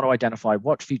 So you want to identify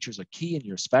what features are key in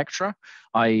your spectra,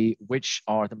 i.e. which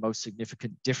are the most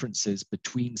significant differences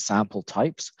between sample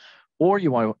types, or you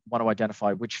want to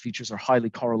identify which features are highly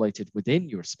correlated within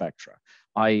your spectra,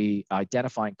 i.e.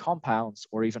 identifying compounds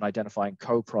or even identifying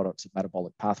co-products of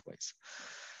metabolic pathways.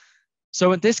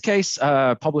 So in this case,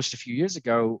 published a few years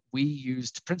ago, we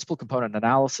used principal component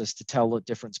analysis to tell the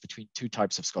difference between two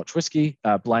types of Scotch whiskey,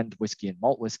 blend whiskey and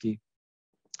malt whiskey.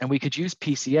 And we could use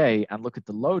PCA and look at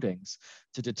the loadings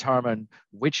to determine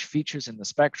which features in the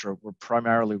spectra were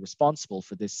primarily responsible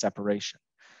for this separation.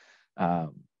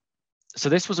 So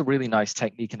this was a really nice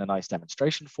technique and a nice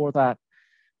demonstration for that.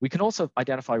 We can also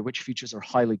identify which features are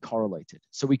highly correlated.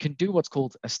 So we can do what's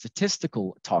called a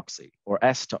statistical toxy or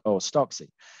stoxy.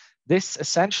 This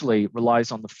essentially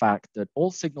relies on the fact that all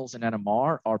signals in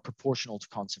NMR are proportional to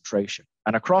concentration.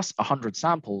 And across 100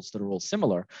 samples that are all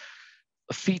similar,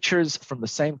 features from the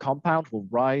same compound will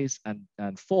rise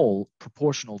and fall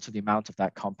proportional to the amount of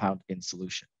that compound in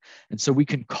solution. And so we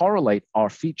can correlate our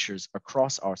features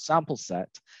across our sample set,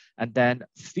 and then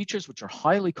features which are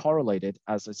highly correlated,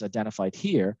 as is identified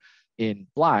here in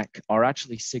black, are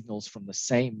actually signals from the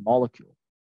same molecule.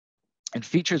 And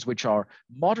features which are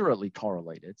moderately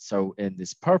correlated, so in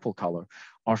this purple color,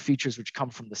 are features which come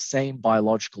from the same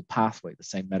biological pathway, the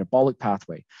same metabolic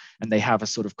pathway, and they have a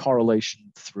sort of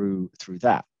correlation through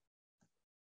that.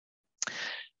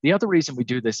 The other reason we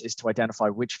do this is to identify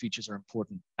which features are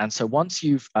important. And so once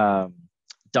you've done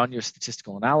your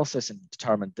statistical analysis and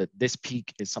determined that this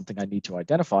peak is something I need to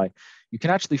identify, you can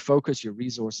actually focus your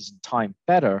resources and time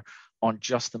better on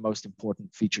just the most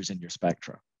important features in your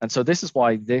spectra. And so this is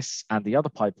why this and the other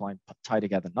pipeline tie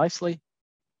together nicely.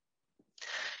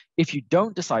 If you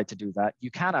don't decide to do that,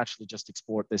 you can actually just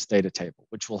export this data table,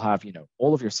 which will have,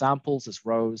 all of your samples as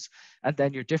rows, and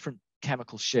then your different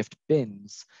chemical shift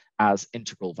bins as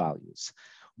integral values.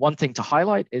 One thing to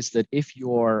highlight is that if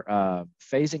your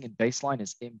phasing and baseline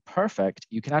is imperfect,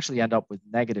 you can actually end up with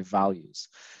negative values.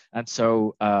 And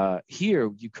so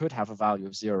here you could have a value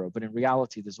of 0, but in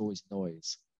reality, there's always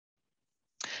noise.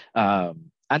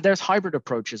 And there's hybrid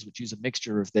approaches which use a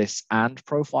mixture of this and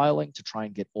profiling to try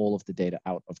and get all of the data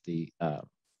out of the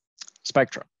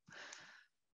spectrum.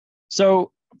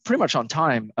 So pretty much on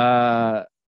time,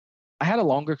 I had a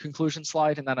longer conclusion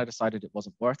slide and then I decided it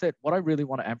wasn't worth it. What I really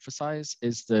want to emphasize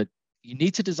is that you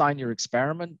need to design your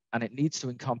experiment and it needs to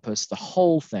encompass the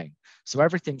whole thing. So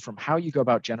everything from how you go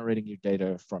about generating your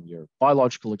data from your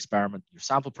biological experiment, your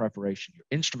sample preparation, your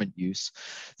instrument use,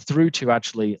 through to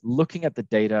actually looking at the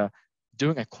data,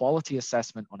 doing a quality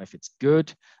assessment on if it's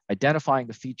good, identifying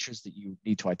the features that you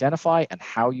need to identify and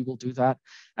how you will do that,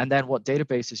 and then what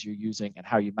databases you're using and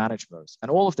how you manage those. And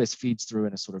all of this feeds through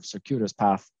in a sort of circuitous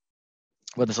path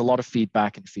where there's a lot of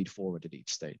feedback and feed forward at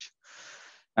each stage.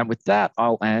 And with that,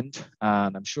 I'll end,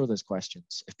 and I'm sure there's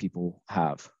questions if people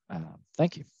have.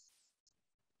 Thank you.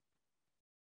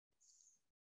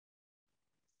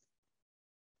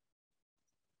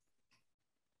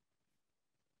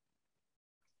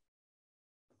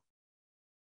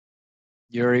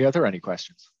 Yuri, are there any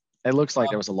questions? It looks like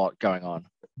there was a lot going on.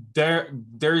 There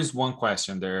is one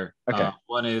question there. Okay.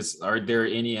 One is, are there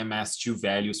any MS2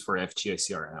 values for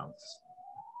FTICR analysis?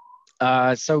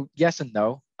 So yes and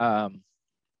no.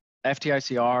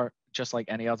 FTICR, just like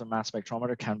any other mass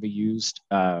spectrometer, can be used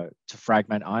to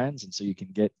fragment ions. And so you can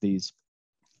get these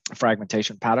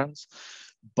fragmentation patterns.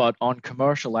 But on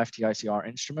commercial FTICR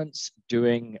instruments,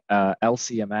 doing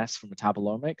LCMS for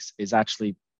metabolomics is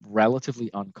actually relatively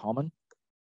uncommon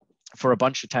for a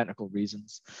bunch of technical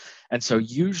reasons. And so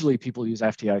usually people use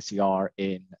FTICR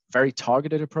in very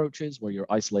targeted approaches where you're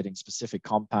isolating specific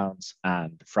compounds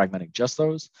and fragmenting just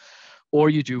those. Or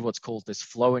you do what's called this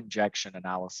flow injection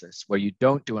analysis, where you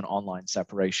don't do an online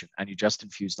separation and you just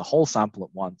infuse the whole sample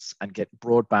at once and get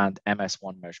broadband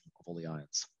MS1 measurement of all the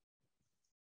ions.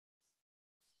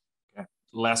 Okay.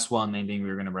 Last one, and then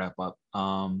we're going to wrap up.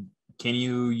 Can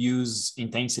you use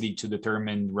intensity to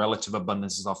determine relative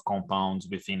abundances of compounds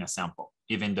within a sample,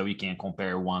 even though you can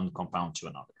compare one compound to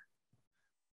another?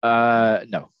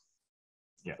 No.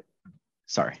 Yeah.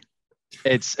 Sorry.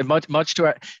 It's much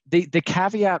to the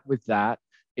caveat with that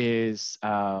is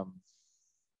no,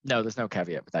 there's no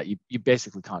caveat with that. You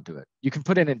basically can't do it. You can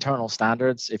put in internal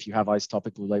standards if you have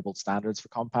isotopically labeled standards for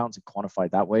compounds and quantify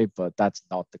it that way, but that's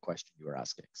not the question you were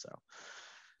asking. So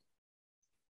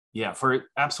yeah, for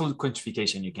absolute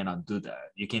quantification, you cannot do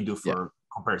that. You can do for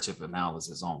comparative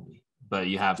analysis only, but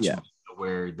you have to be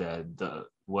aware that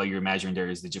what you're measuring there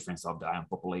is the difference of the ion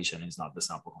population, is not the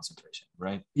sample concentration,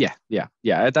 right? Yeah.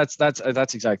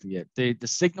 That's exactly it. The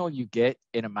signal you get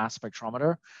in a mass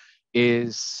spectrometer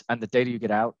is, and the data you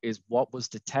get out is what was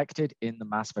detected in the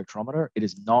mass spectrometer. It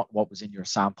is not what was in your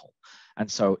sample.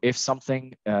 And so if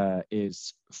something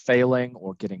is failing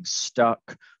or getting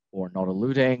stuck or not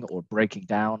eluting or breaking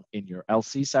down in your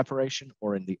LC separation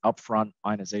or in the upfront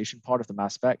ionization part of the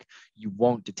mass spec, you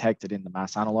won't detect it in the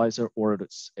mass analyzer, or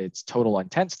its total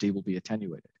intensity will be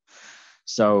attenuated.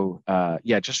 So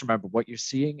yeah, just remember what you're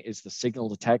seeing is the signal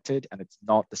detected and it's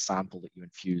not the sample that you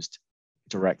infused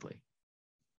directly.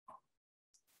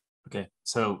 Okay,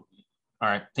 so all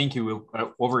right, thank you.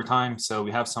 Over time, so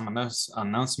we have some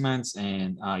announcements,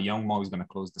 and Young Mo is going to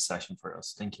close the session for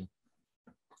us. Thank you.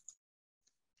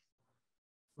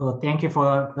 Well, thank you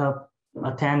for the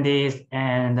attendees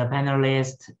and the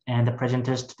panelists and the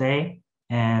presenters today.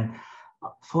 And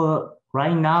for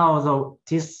right now,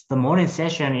 the morning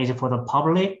session is for the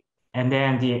public, and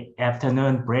then the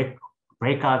afternoon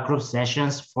breakout group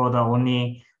sessions for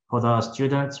the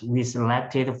students. We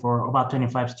selected for about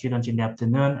 25 students in the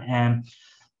afternoon. And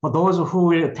for those who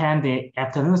will attend the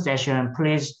afternoon session,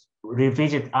 please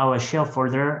revisit our share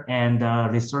folder and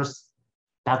resource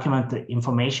document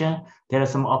information. There are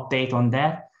some update on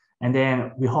that. And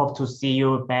then we hope to see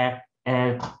you back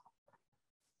at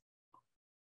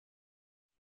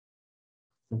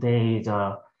today,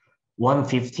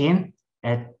 1:15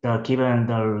 at given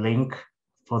the link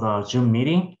for the Zoom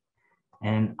meeting.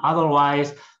 And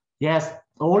otherwise, yes,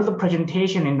 all the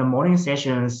presentation in the morning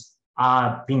sessions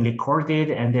are being recorded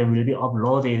and they will be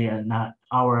uploaded on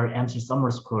our EMSL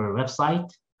Summer School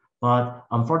website. But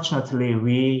unfortunately,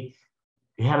 we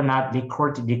have not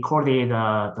recorded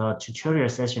the tutorial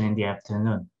session in the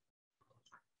afternoon.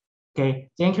 Okay,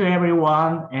 thank you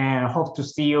everyone, and hope to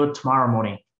see you tomorrow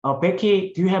morning.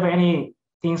 Becky, do you have any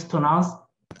things to announce?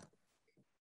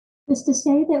 Just to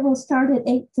say that we'll start at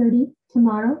 8:30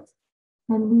 tomorrow,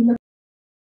 and we look